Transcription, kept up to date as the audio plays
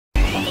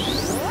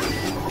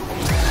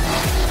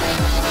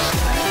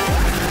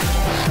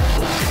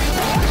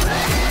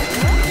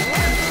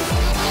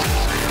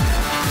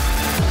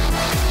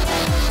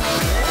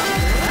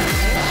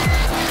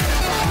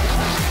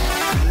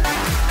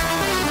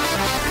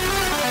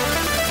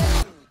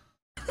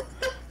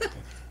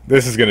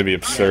This is gonna be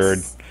absurd.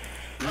 Yes.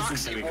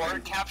 Proxy war,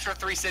 capture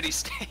 3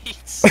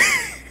 city-states.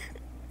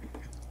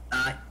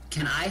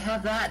 Can I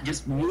have that?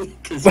 Just me?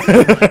 Because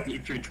my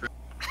future trip.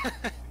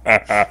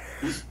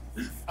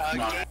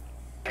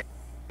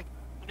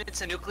 Units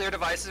and nuclear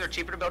devices are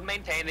cheaper to build and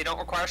maintain. They don't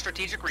require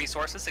strategic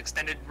resources,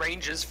 extended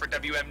ranges for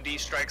WMD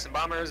strikes and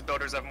bombers.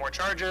 Builders have more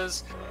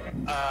charges.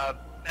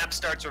 Map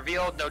starts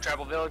revealed. No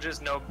tribal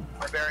villages. No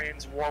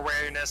barbarians. War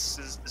weariness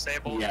is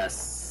disabled.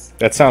 Yes.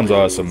 That sounds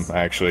awesome,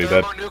 actually.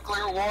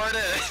 Thermonuclear war it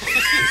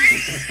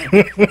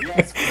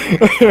is.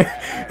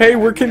 Hey,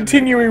 we're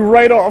continuing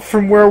right off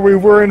from where we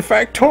were in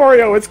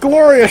Factorio. It's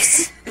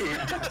glorious.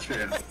 Yeah,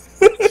 true.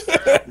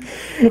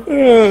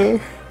 Uh,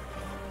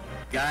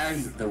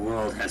 Guys, the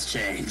world has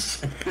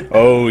changed.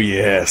 oh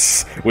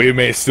yes, we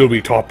may still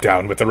be top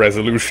down, but the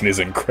resolution is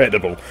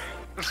incredible.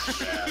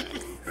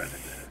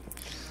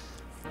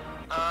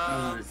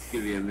 Oh, this is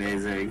gonna be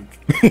amazing.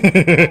 We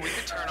could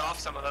turn off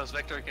some of those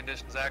victory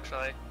conditions,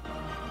 actually.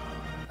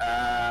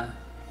 I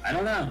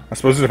don't know. I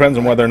suppose it depends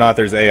on whether or not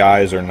there's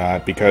AIs or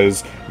not,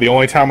 because the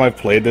only time I've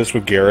played this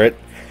with Garrett,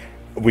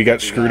 we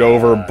got screwed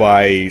over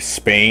by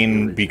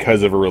Spain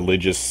because of a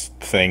religious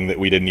thing that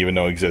we didn't even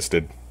know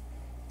existed.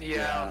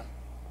 Yeah.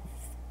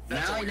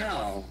 Now I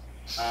know.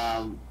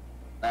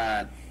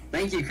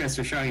 Thank you, Chris,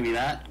 for showing me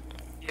that.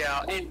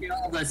 Yeah, It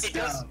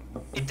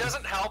it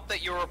doesn't help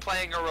that you were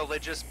playing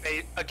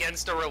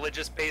against a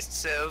religious-based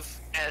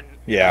civ, and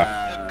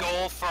Yeah. the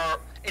goal for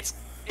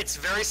it's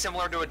very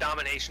similar to a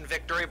domination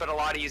victory, but a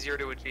lot easier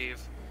to achieve.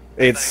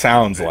 It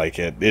sounds like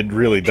it. It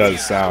really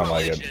does sound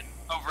like it. Religion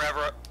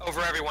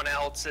over everyone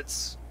else.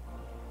 It's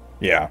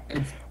Yeah.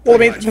 Well, I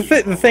mean,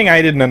 the thing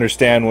I didn't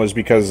understand was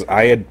because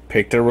I had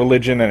picked a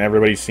religion and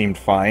everybody seemed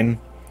fine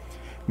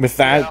with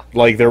that. Yeah.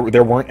 Like, there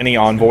weren't any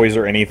envoys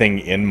or anything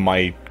in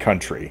my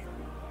country.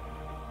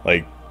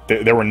 Like,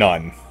 there were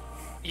none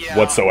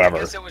whatsoever. I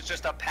guess it was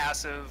just a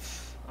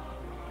passive.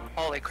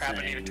 Holy crap!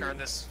 I need to turn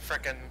this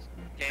frickin'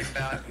 game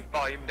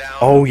volume down.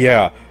 Oh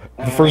yeah,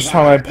 the first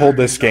time I pulled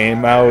this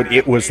game out,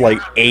 it was like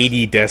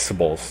 80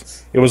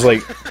 decibels. It was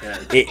like,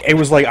 it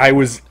was like I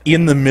was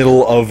in the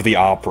middle of the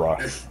opera.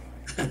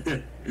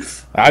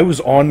 I was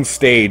on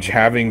stage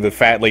having the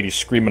fat lady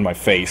scream in my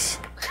face.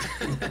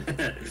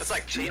 It's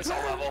like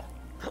chainsaw level.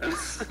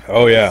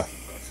 Oh yeah.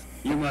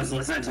 You must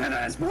listen to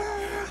us.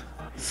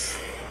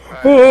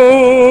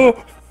 Oh!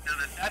 Now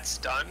that that's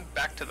done,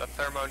 back to the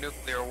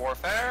thermonuclear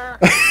warfare.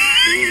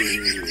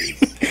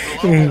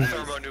 Global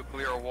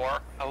thermonuclear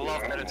war. I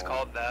love that it's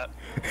called that.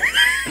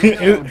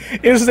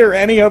 Is there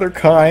any other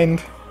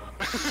kind?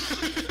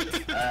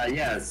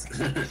 Yes.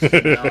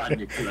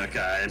 Non-nuclear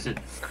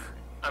kind.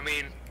 I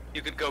mean,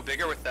 you could go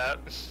bigger with that.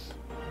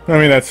 I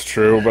mean, that's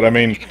true, but I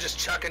mean... You can just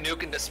chuck a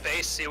nuke into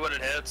space, see what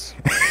it hits.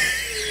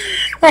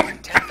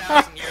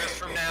 10,000 years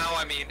from now,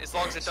 I mean, as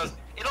long as it does...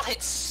 It'll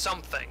hit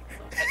something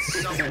at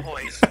some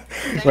point.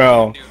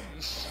 Well...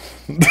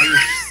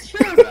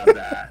 Sure about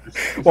that.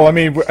 Well, I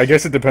mean, I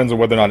guess it depends on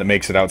whether or not it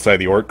makes it outside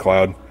the Oort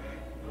cloud.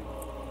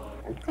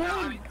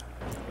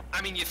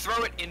 I mean, you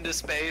throw it into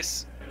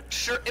space,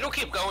 sure, it'll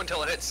keep going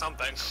until it hits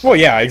something. Well,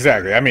 yeah,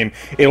 exactly. I mean,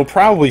 it'll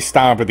probably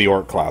stop at the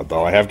Oort cloud,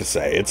 though, I have to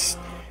say.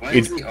 What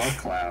is the Oort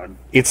cloud?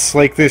 It's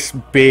like this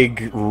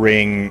big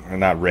ring, or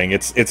not ring,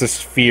 it's a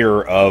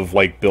sphere of,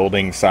 like,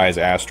 building-size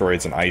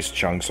asteroids and ice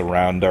chunks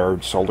around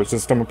our solar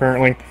system,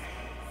 apparently.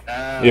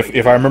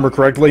 If I remember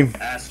correctly.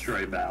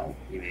 Asteroid belt,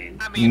 you mean?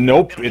 I mean,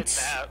 Nope,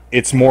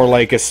 it's more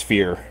like a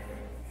sphere.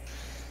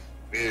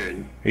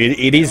 Weird.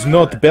 It is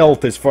not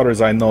built, as far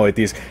as I know. It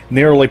is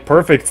nearly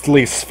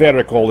perfectly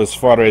spherical as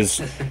far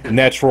as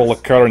natural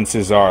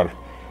occurrences are.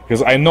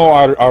 Because I know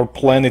our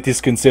planet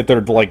is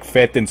considered, like,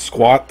 fat and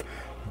squat,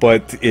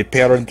 but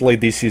apparently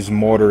this is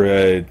more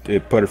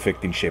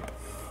perfect in shape.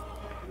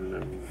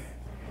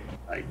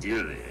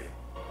 Ideally.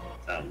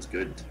 Sounds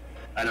good.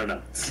 I don't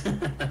know.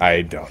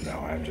 I don't know,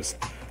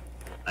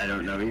 I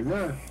don't know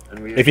either.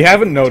 If you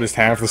haven't noticed,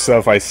 half the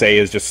stuff I say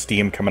is just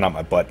steam coming out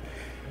my butt.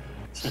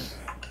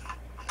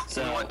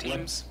 So, what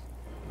teams?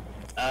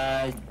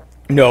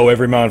 No,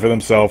 every man for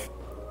themselves.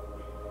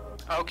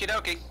 Okie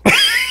dokie.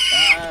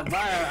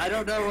 Bio, I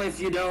don't know if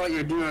you know what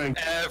you're doing.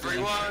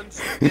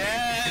 Everyone's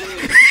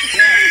dead.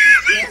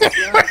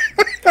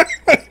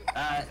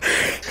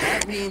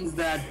 That means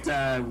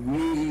that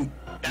we.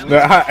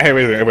 Hey,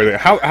 wait.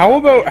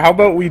 How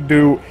about we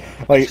do,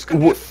 like, It's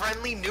gonna be a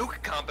friendly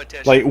nuke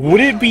competition. like, would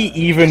it be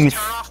even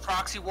Just turn off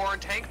proxy war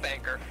and tank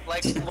banker,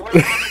 like Lord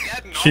of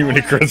Armageddon. human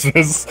to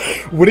Christmas?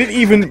 Would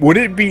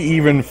it be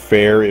even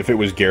fair if it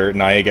was Garrett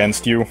and I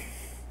against you?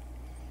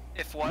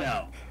 If what?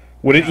 No.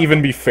 Would it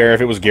even be fair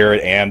if it was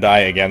Garrett and I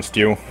against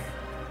you?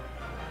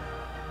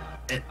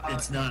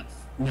 It's not.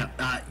 No.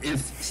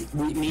 If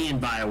me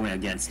and Bio went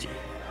against you,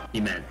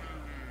 he meant.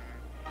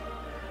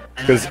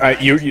 Because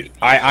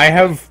I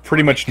have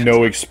pretty much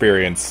no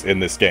experience in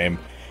this game.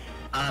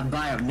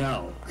 Bio,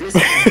 no. Chris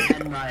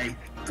and my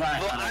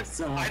class.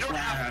 Well, I don't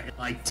have.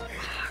 Like.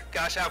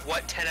 Gosh, I have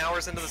what, 10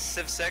 hours into the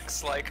Civ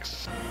 6? Like.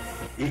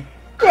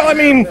 Well, I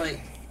mean,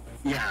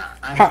 Yeah.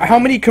 how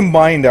many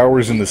combined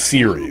hours in the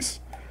series?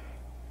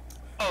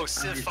 Oh,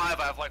 Civ 5,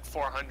 I have like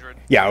 400.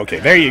 Yeah, okay,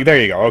 there you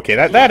go. Okay,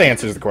 that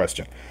answers the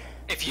question.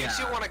 If you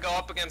two want to go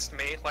up against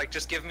me, like,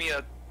 just give me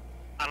a,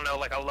 I don't know,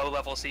 like a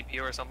low-level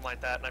CPU or something like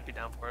that, and I'd be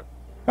down for it.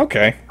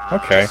 Okay,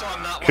 okay. So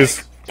I'm not,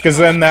 Because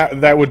then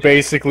that would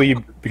basically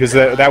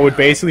that would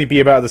basically be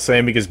about the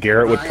same, because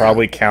Garrett would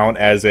probably count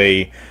as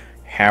a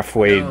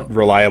halfway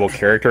reliable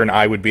character, and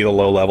I would be the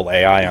low-level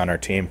AI on our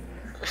team.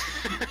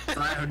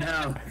 I don't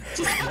know.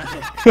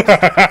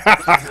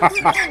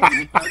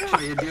 I know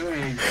what you're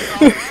doing.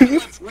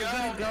 We're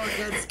gonna go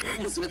against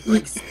Chris with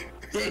like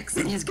sticks,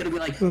 and he's gonna be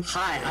like,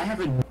 "Hi, I have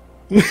a."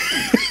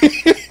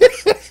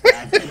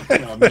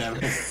 Hello,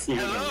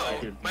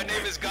 my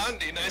name is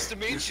Gandhi. Nice to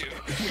meet you.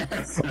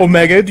 Yes.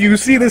 Omega, do you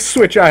see this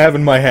switch I have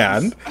in my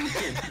hand?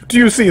 Do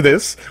you see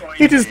this?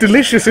 It is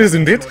delicious,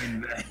 isn't it?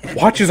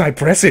 Watch as I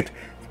press it.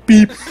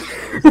 Beep.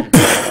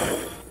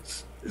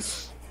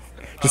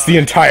 Just the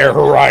entire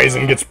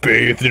horizon gets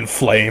bathed in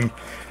flame.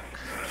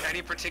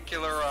 Any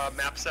particular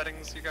map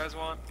settings you guys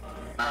want?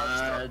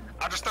 I'll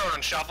just throw it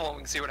on shuffle and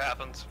we can see what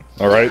happens.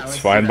 Alright, it's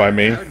fine by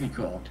me. That would be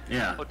cool.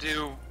 Yeah. We'll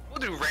do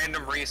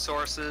random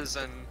resources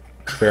and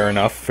Fair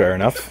enough, fair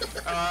enough.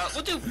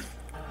 we'll do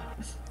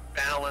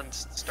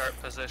balanced start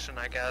position,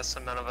 I guess,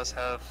 so none of us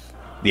have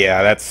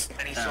Yeah, that's...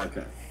 any sort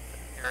of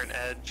inherent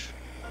edge.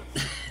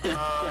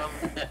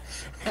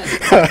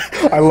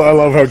 I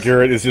love how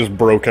Garrett is just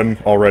broken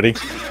already.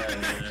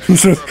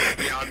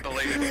 Beyond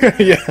belief.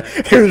 Yeah,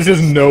 there's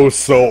just no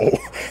soul.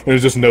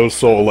 There's just no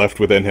soul left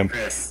within him.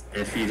 Chris,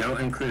 if you don't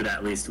include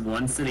at least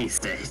one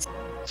city-state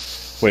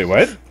Wait,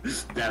 what?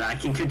 that I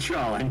can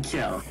control and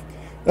kill.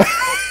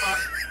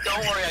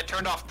 Don't worry, I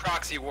turned off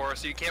Proxy War,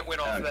 so you can't win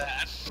off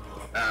that.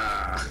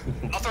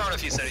 I'll throw in a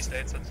few city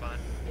states, that's fine.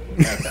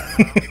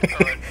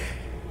 Alright.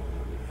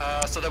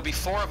 So there'll be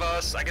 4 of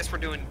us. I guess we're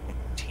doing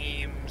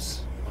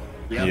teams.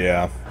 Yep.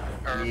 Yeah.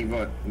 Or,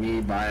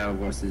 Me, Bio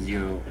versus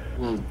you.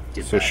 We'll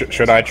get So that.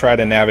 should I try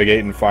to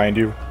navigate and find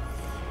you?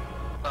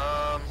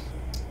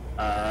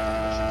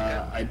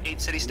 I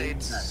 8 city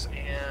states,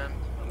 and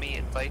let me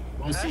invite.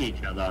 We'll see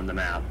each other on the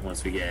map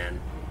once we get in.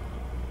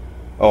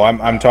 Oh,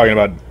 I'm talking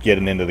about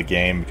getting into the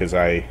game because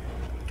I...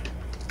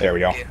 There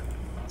we go. Yeah.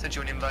 Sent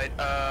you an invite.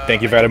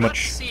 Thank you very I cannot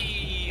much.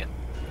 See.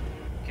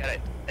 Get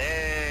it.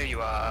 There you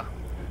are.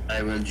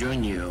 I will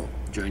join you.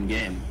 Join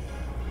game.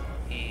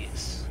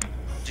 He's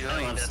I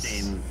doing love this.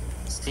 Steam.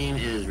 Steam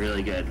is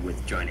really good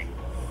with joining.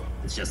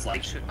 It's just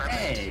like, Should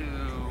hey.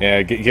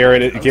 Yeah,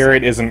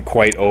 Garrett isn't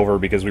quite over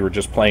because we were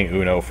just playing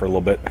Uno for a little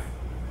bit.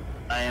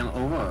 I am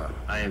over.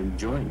 I am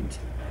joined.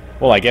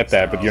 Well, I get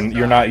that, but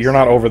you're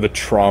not over the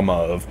trauma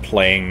of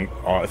playing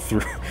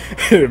through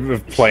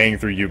of playing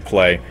through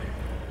Uplay.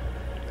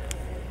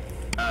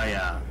 Oh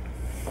yeah.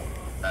 Oh,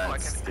 I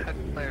That's can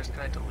add players. Can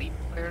I delete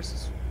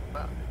players?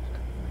 Wow.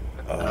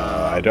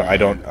 I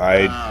don't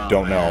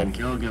know. man,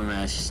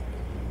 Gilgamesh.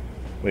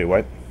 Wait,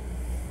 what?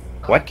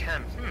 Oh, What? I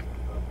can.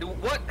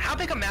 What? How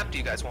big a map do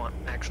you guys want,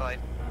 actually?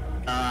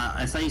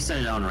 I thought you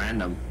said it on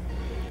random.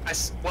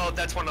 Well,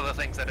 that's one of the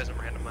things that isn't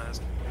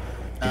randomized.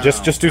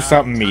 Just do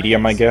something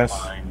medium, I guess.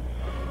 Fine.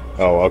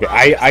 Oh,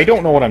 okay. I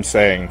don't know what I'm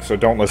saying, so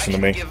don't listen to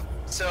me.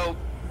 So,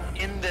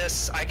 in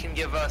this, I can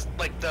give us,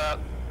 like, the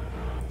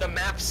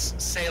maps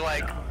say,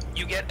 like,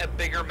 you get a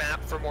bigger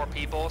map for more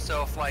people,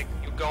 so if, like,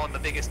 you go on the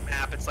biggest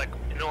map, it's, like,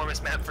 an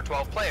enormous map for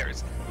 12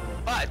 players.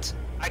 But,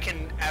 I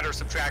can add or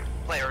subtract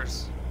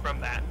players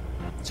from that.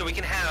 So we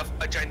can have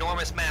a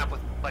ginormous map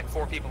with, like,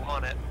 4 people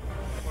on it,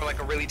 or,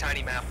 like, a really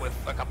tiny map with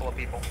a couple of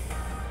people.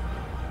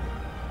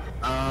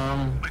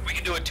 Like, we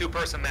can do a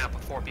 2-person map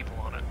with 4 people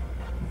on it.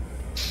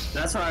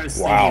 That's what I was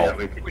Wow. thinking that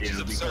we could Which do. is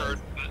absurd.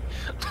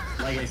 Because,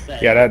 like I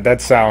said. Yeah,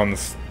 that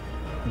sounds.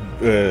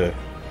 We're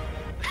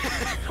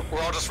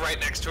all just right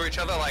next to each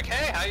other, like,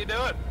 hey, how you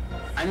doing?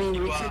 I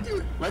mean, we could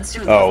do. Let's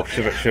do. Oh,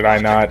 this. should I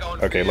not? Going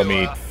for Okay, you, let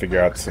me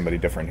figure out somebody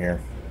different here.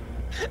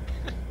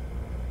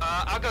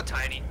 I'll go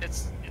tiny.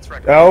 It's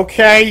recommended.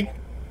 Okay.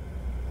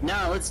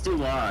 No, let's do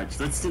large.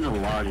 Let's do the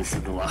largest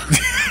of the large.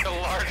 The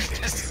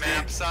largest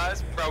map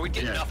size, bro. We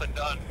get Yeah. nothing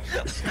done.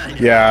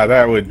 Yeah,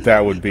 that would be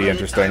By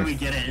the time we interesting.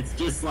 get it, it's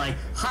just like,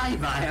 hi,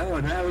 Bio,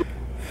 and now we.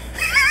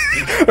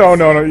 Oh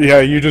no, yeah,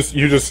 you just I'll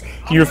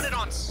you. put it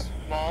on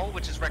small,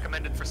 which is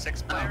recommended for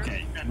 6 players.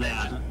 Okay, And then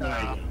yeah, there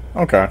you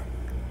go. Okay.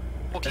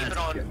 we'll keep That's it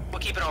on. good. We'll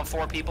keep it on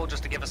 4 people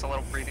just to give us a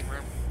little breathing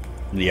room,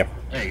 Yep.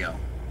 There you go.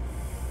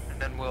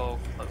 and then we'll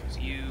close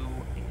you.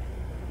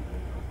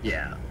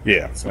 Yeah.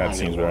 Yeah, Small that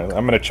seems little right.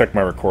 I'm gonna check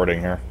my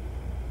recording here.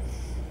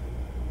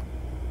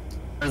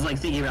 I was like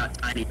thinking about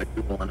tiny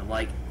people, and I'm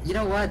like, you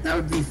know what? That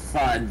would be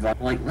fun. But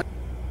I'm like,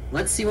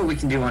 let's see what we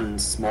can do on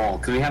small,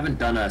 because we haven't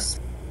done it.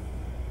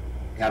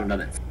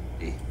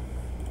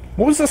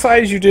 What was the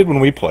size you did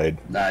when we played?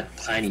 That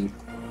tiny. If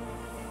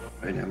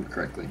I remember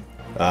correctly.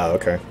 Ah,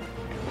 okay.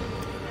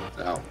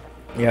 So.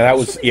 Yeah, that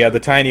was. Yeah, the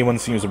tiny one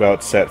seems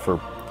about set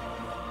for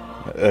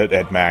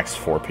at max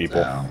 4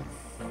 people. So.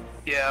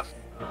 Yeah.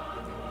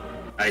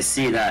 I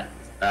see that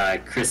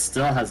Chris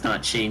still has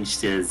not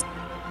changed his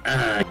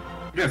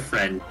good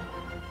friend.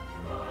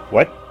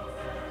 What?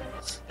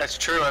 That's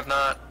true. I've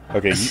not.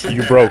 Okay,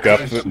 you broke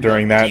up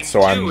during that, Team so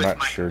 2 I'm is not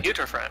my sure.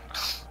 computer friend.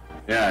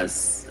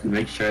 Yes,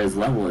 make sure his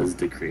level is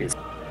decreased.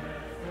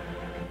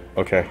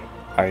 Okay,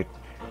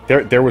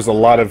 there was a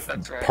lot of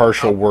That's right.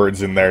 partial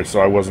words in there, so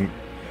I wasn't.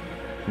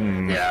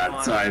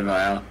 Yeah, sorry,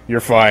 Vile. You're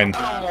fine.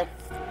 I'll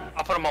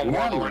put him on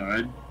Warlord.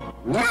 Warlord?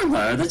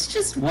 Warlord? That's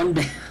just one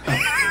day.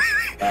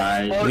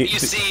 Well, you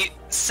see,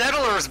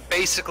 Settler's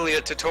basically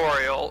a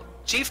tutorial.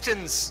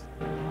 Chieftain's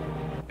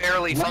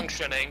barely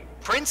functioning.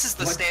 Prince is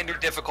the standard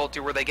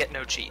difficulty where they get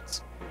no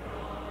cheats.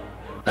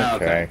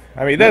 Okay.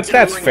 I mean, that's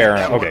fair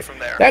enough. Okay,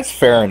 that's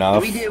fair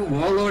enough. We did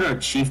Warlord or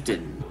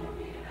Chieftain?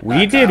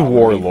 We did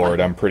Warlord,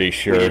 I'm pretty We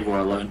sure. did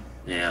Warlord,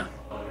 yeah.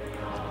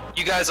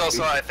 You guys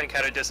also, I think,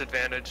 had a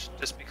disadvantage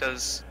just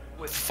because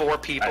with 4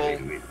 people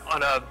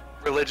on a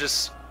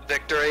religious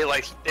victory,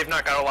 like, they've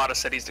not got a lot of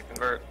cities to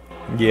convert.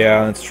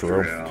 Yeah, that's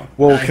true. True.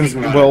 Well, I think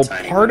we're on a well,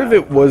 tiny part of map.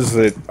 it was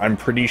that I'm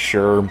pretty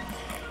sure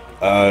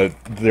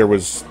there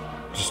was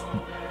just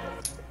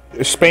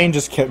Spain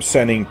just kept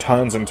sending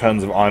tons and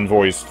tons of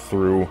envoys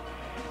through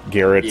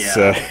Garrett's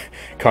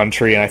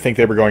country, and I think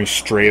they were going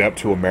straight up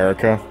to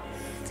America.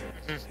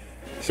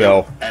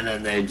 So And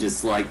then they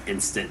just, like,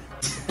 instant.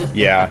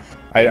 yeah,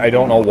 I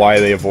don't know why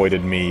they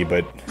avoided me,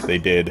 but they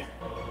did.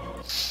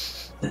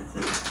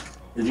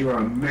 You were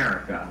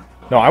America.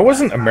 No, I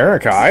wasn't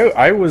America.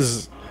 I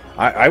was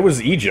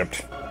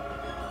Egypt.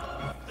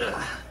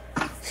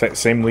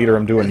 Same leader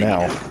I'm doing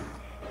now.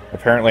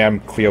 Apparently, I'm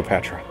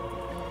Cleopatra.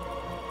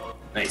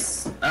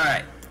 Nice.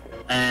 Alright.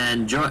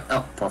 And join.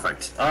 Oh,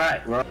 perfect.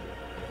 Alright, we're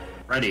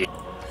ready. I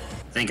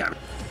think I'm.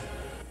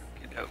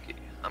 Okey-dokey.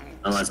 I'm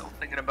Unless- still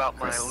thinking about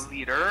my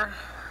leader.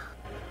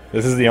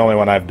 This is the only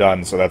one I've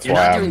done, so that's You're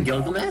why not I'm. doing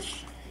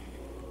Gilgamesh?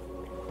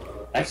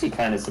 Actually,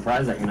 kind of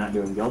surprised that you're not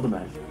doing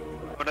Gilgamesh.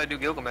 What did I do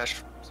Gilgamesh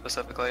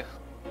specifically?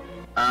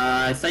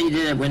 I thought you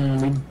did it when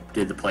we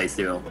did the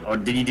playthrough. Or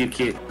did you do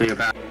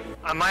Cleopatra?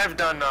 I might have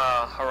done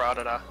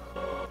Herodota.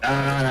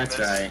 Ah, that's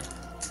right.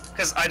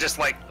 Because I just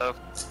like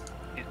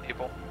these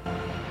people.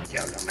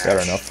 Gilgamesh. Fair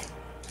enough.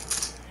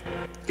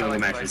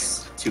 Gilgamesh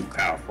is too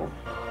powerful.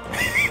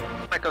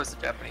 That goes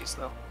to Japanese,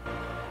 though.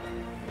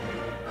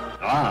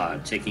 Ah,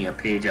 taking a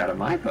page out of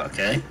my book,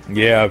 eh?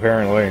 Yeah,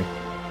 apparently.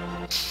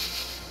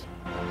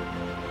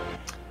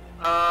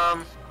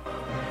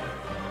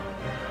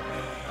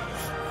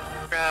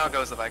 Yeah, I'll go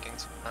with the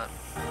Vikings.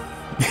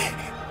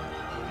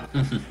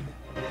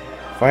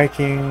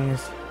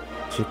 Vikings,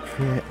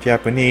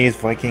 Japanese,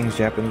 Vikings,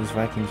 Japanese.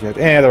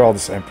 They're all the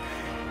same.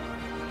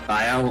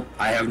 I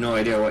have no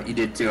idea what you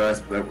did to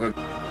us, but we're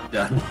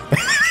done.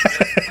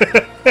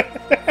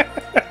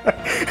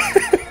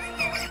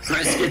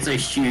 Chris gets a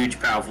huge,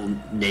 powerful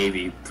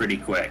navy pretty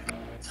quick.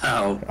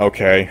 So,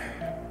 Okay.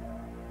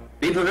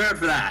 be prepared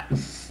for that.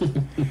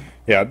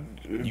 Yeah,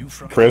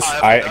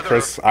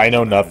 Chris, I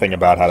know nothing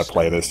about how to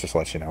play this. Just to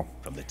let you know.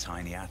 From the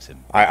tiny atom.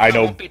 I I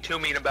know. won't be too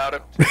mean about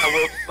it. I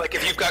will, like,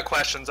 if you've got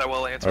questions, I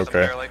will answer them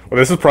Okay. fairly. Well,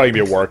 this is probably be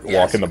a walk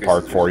Yes, in the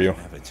park for you.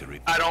 Never to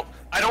repeat.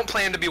 I don't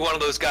plan to be one of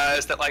those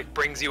guys that like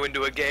brings you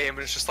into a game and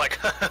it's just like.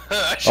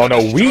 Oh no,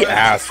 we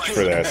asked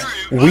for this.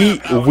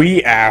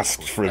 We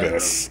asked for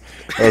this.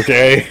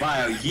 Okay.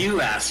 Bio,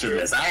 you asked for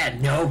this. I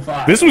had no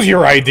problem. This was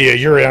your idea.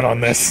 You're in on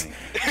this.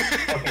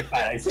 Okay,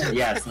 fine. I said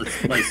yes. Let's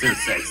play Civ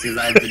 6 because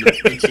I've been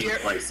itching to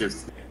play Civ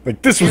 6.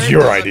 Like this was Aaron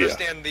your does idea.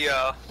 Understand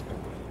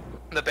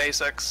the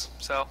basics.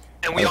 So,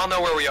 and we all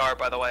know where we are,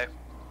 by the way.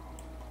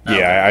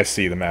 Yeah, I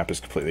see the map is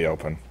completely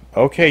open.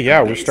 Okay,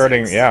 yeah, we're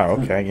starting. Yeah,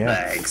 okay, yeah.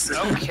 Thanks.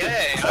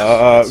 Okay.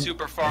 I'm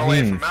super far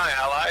away from my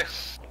ally.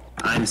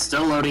 I'm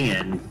still loading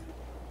in.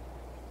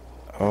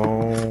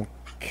 Okay,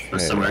 For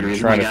some weird I'm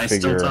reason, my trying to guy's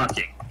still figure.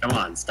 talking. Come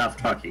on, stop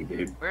talking,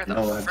 dude. Where the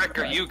No, frick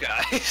are you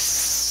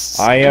guys?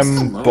 I I'm still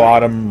am loading.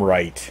 bottom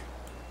right.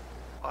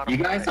 You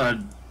guys are.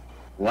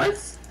 What?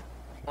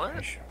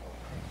 What?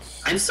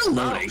 I'm still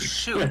Oh loading.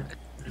 shoot!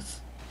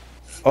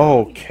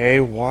 Okay,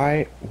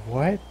 why?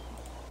 What?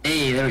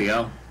 Hey, there we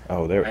go.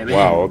 Oh, there. I'm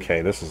Wow. in.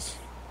 Okay, this is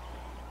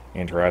Are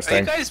you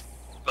interesting. guys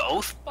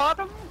both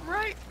bottom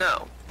right?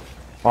 No.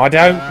 I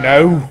don't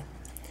know.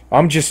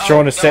 I'm just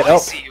trying to set I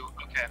up. see you.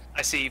 Okay,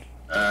 I see.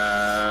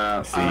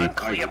 See.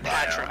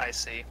 Cleopatra, I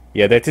see.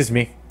 Yeah, that is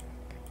me.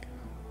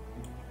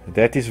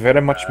 That is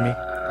very much me.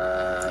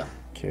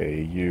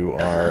 Okay, you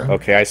are.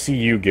 Okay, I see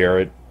you,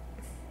 Garrett.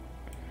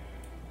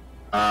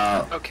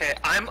 Okay,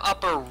 I'm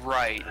upper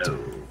right.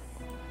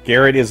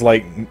 Garrett is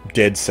like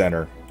dead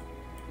center.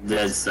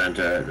 Dead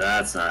center.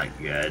 That's not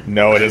good.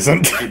 No, it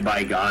isn't. Right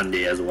by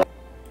Gandhi as well.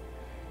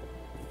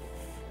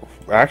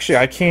 Actually,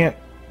 I can't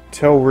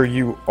tell where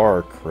you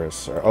are,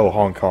 Chris. Oh,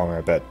 Hong Kong,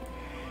 I bet.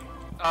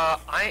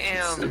 I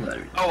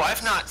am. Oh,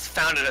 I've not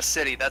founded a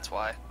city. That's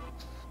why.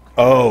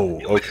 Oh,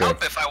 It would okay.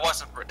 help if I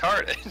wasn't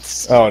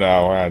retarded. Oh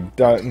no,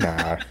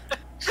 nah.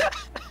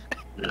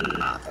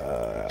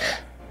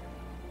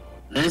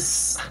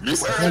 This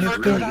Wherever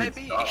could I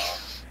be?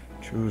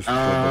 Choose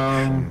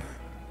Um,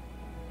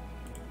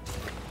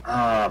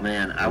 Oh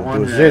man, I We want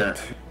will do to.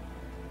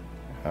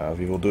 it.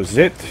 We will do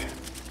it.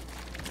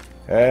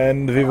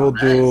 And we will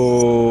nice.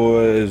 do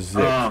it.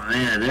 Oh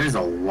man, there's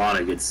a lot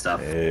of good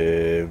stuff.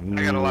 I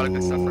got a lot of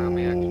good stuff around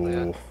me,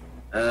 actually.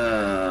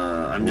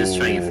 I'm just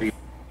trying to figure.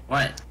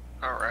 What?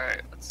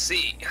 Alright, let's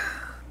see.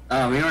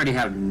 Oh, we already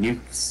have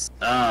nukes.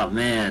 Oh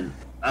man.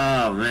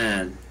 Oh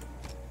man.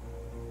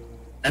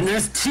 And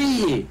there's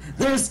tea!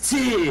 There's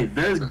tea!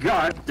 There's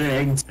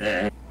goddamn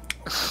tea!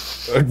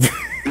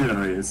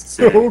 Glorious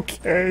tea.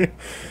 Okay.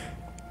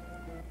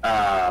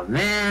 Oh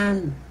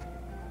man.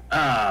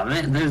 Oh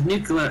man, there's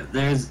nuclear.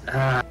 There's.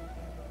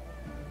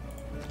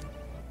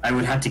 I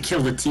would have to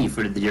kill the tea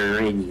for the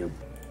uranium.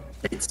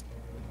 It's.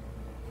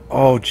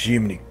 Oh,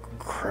 Jiminy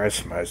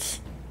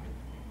Christmas.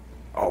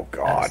 Oh,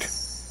 God.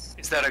 Is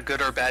that a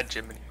good or bad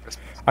Jiminy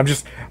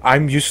Christmas?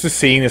 I'm used to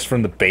seeing this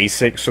from the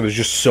basics, so there's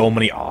just so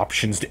many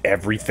options to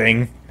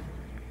everything.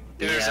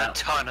 There's Yeah. a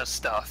ton of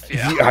stuff,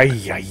 yeah. Ay,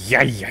 ay,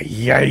 ay,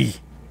 ay, ay.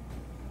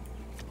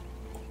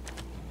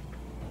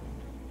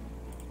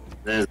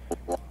 There's a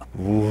lot.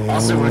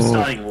 Also, we're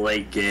starting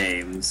late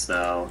game,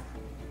 so.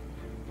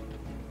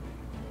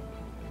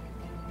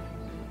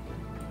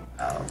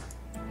 Oh.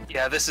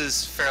 Yeah, this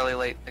is fairly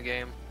late in the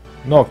game.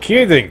 No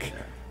kidding.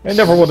 I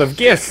never would have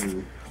guessed.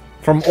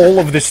 From all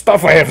of this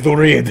stuff I have to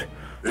read.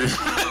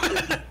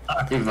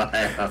 Sorry,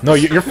 Bio. No,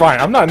 you're fine.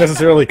 I'm not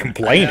necessarily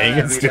complaining.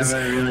 It's We just...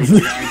 never really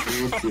dragged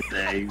into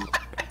things.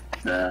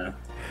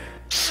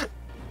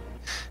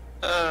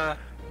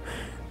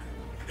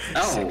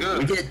 Oh,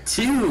 we get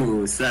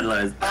 2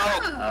 settlers.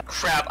 Oh,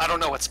 crap, I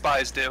don't know what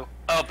spies do.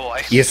 Oh,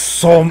 boy. Is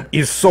so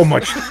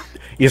much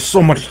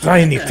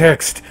tiny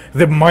text.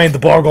 The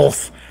mind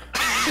boggles.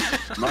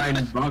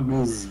 Mind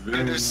boggles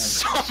very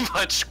There's much. so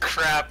much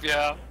crap,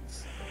 yeah.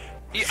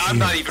 I'm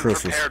not even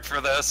Christmas. prepared for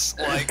this.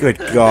 Like,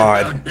 Good Oh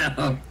God.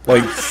 no.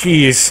 Like,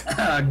 jeez.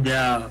 Oh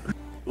no.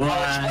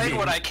 I'll explain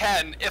what Why? I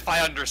can if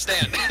I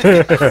understand.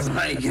 Oh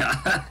my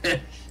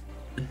god.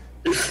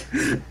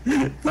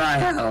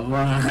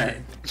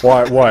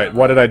 Why?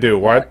 What did I do?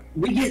 What?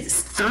 We get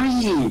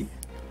 3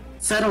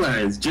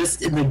 settlers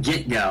just in the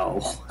get-go.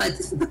 What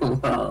in the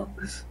world?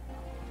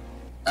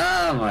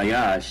 Oh my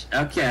gosh.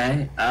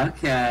 Okay.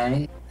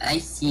 Okay. I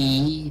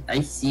see. I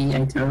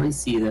totally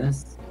see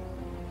this.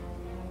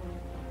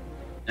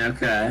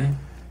 Okay.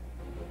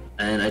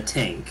 And a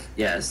tank.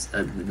 Yes.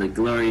 The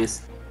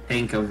glorious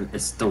tank of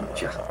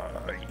Estonia.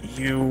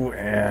 You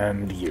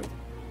and you.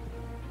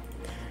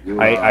 You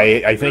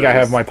I think I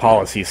have my glorious-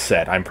 policies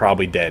set. I'm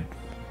probably dead.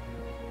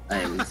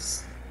 I'm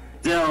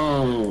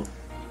still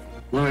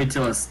glory to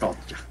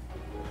Estonia.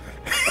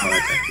 All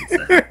I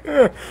can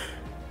say.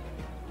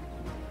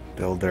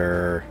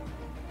 Builder,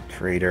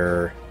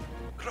 trader.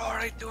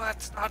 Glory to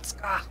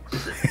Atstatska.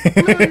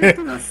 Glory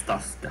to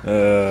Estonia.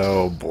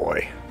 Oh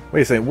boy.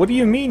 Wait a second. What do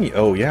you mean?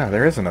 Oh yeah,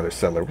 there is another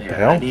settler. What the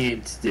Yeah, I hell?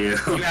 need to do.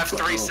 You have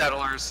 3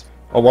 settlers.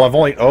 Oh well, I've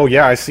only. Oh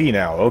yeah, I see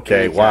now.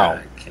 Okay. We Wow.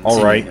 gotta continue.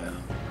 All right.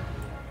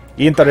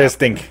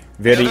 Interesting.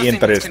 The Very other thing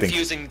that's interesting.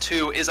 confusing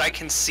too is I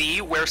can see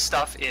where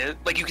stuff is.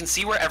 Like, you can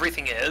see where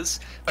everything is,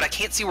 but I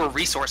can't see where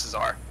resources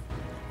are.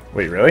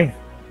 Wait, really?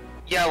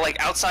 Yeah, like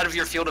outside of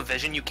your field of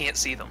vision, you can't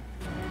see them.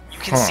 You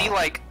can Huh. see,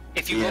 like,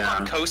 if you look Yeah.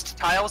 on coast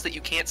tiles that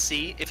you can't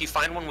see, if you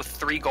find one with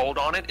 3 gold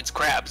on it, it's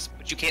crabs,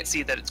 but you can't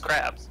see that it's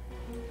crabs.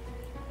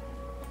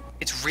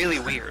 It's really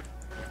weird.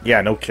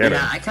 Yeah. No kidding.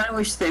 Yeah, I kind of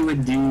wish they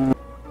would do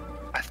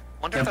I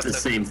wonder kept if the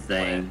that's same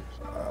thing.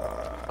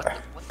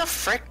 What the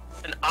frick?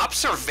 An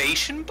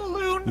observation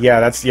balloon? Yeah,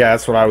 that's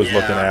what I was Yeah.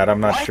 looking at.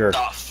 I'm not What sure. the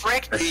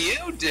frick do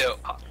you do?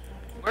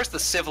 Where's the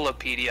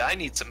Civilopedia? I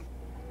need some.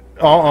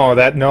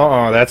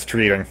 That's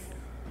treating. What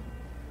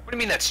do you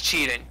mean that's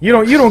cheating? You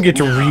don't get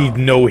to No. read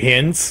no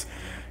hints.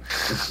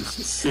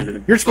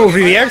 You're supposed to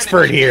be the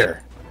expert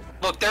here.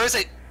 Look, there's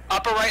a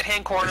upper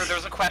right-hand corner.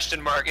 There's a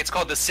question mark. It's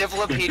called the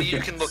Civilopedia. You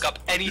can look up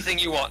anything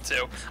you want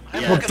to.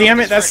 I'm Yeah. Well, looking damn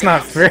up it, this that's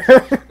not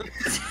frickin'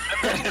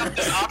 fair.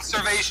 An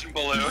observation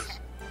balloon.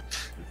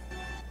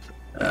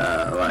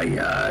 Oh my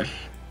gosh.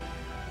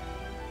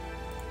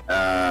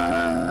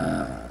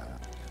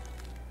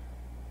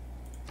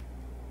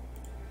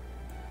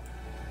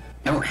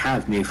 I don't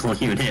have naval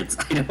units.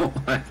 I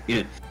don't want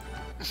you.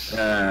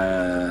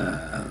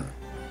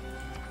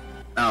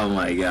 Oh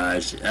my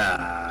gosh.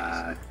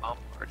 Bombard.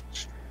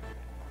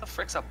 What the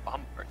frick's a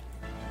bombard?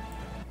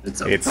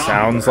 It's a It bomber.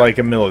 sounds like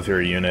a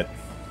military unit.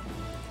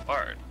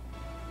 Bombard.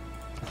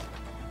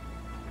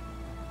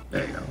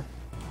 There you go.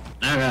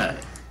 Alright.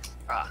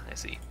 Ah, I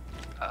see.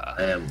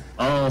 I am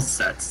all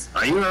set.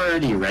 Are you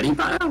already ready,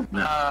 Bio?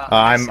 No.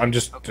 I'm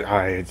just Just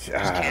cannons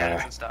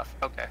and stuff.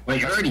 Okay.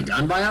 Wait, you're already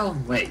done, Bio?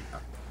 Wait.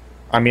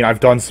 I mean, I've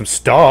done some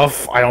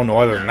stuff. I don't know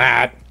other than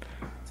that.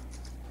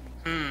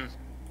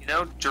 You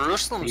know,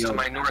 Jerusalem's to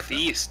my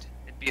northeast.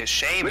 It'd be a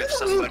shame if Where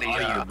somebody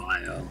are you,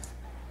 Bio?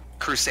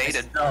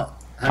 crusaded. No.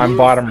 I'm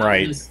bottom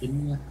right.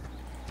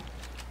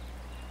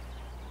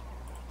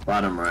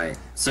 Bottom right.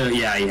 So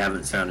yeah, you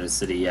haven't found a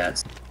city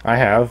yet. I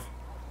have.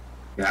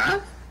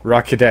 Yeah?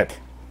 Rocket.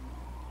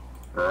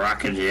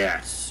 Rocket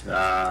jet.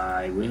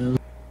 I will.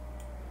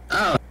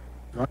 Oh,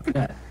 rocket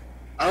jet.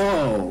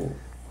 Oh,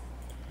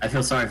 I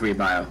feel sorry for you,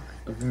 Bio.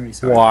 I'm very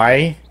sorry.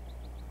 Why?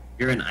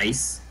 You're in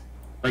ice,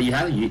 but you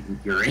have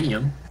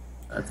uranium.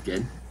 That's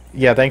good.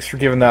 Yeah, thanks for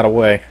giving that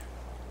away.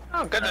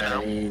 Oh, good to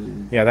know.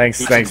 Yeah,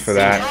 thanks for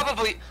that.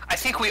 Probably, I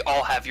think we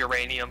all have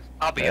uranium.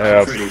 I'll be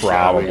honest. pretty sure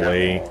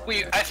Probably.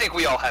 I think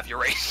we all have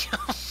uranium.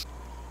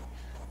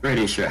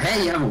 Pretty sure.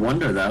 Hey, you have a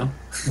wonder though.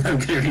 I'm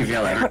gonna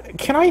reveal it.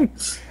 Can I...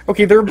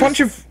 Okay, there are a bunch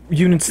of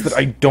units that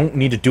I don't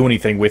need to do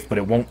anything with, but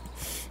it won't...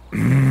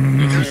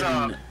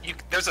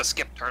 There's a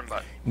skip turn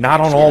button.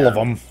 Not on all of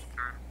them.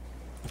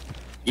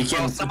 You can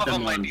Well, put some of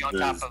them might be on the-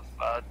 top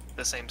of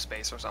the same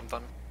space or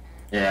something.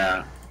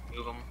 Yeah.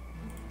 Move them.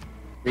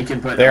 We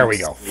can put. There we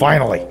go.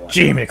 Finally.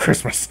 Jiminy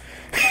Christmas.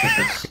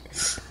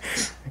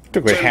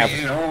 Took me half...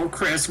 Jimmy, oh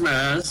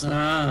Christmas.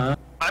 I'm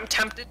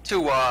tempted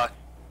to,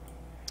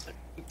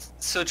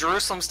 so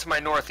Jerusalem's to my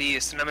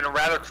northeast, and I'm in a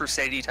rather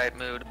Crusade type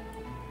mood.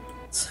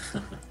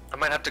 I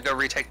might have to go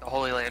retake the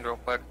Holy Land real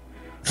quick.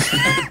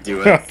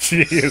 Do Oh, it.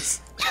 jeez.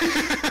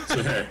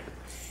 Trade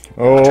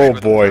Oh,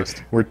 with them boy.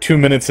 first. We're 2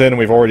 minutes in and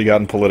we've already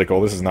gotten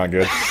political. This is not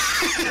good.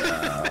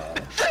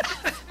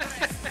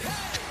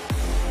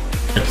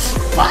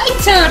 Bye,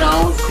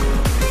 turtles.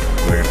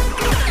 Weird.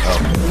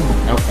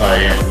 Oh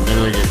yeah, I'm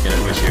literally just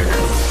gonna push your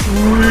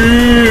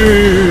head.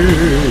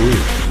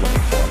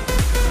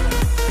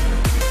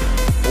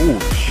 Oh,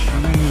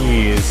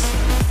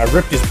 jeez. I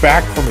ripped his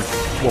back from his...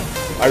 Well,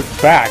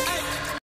 back.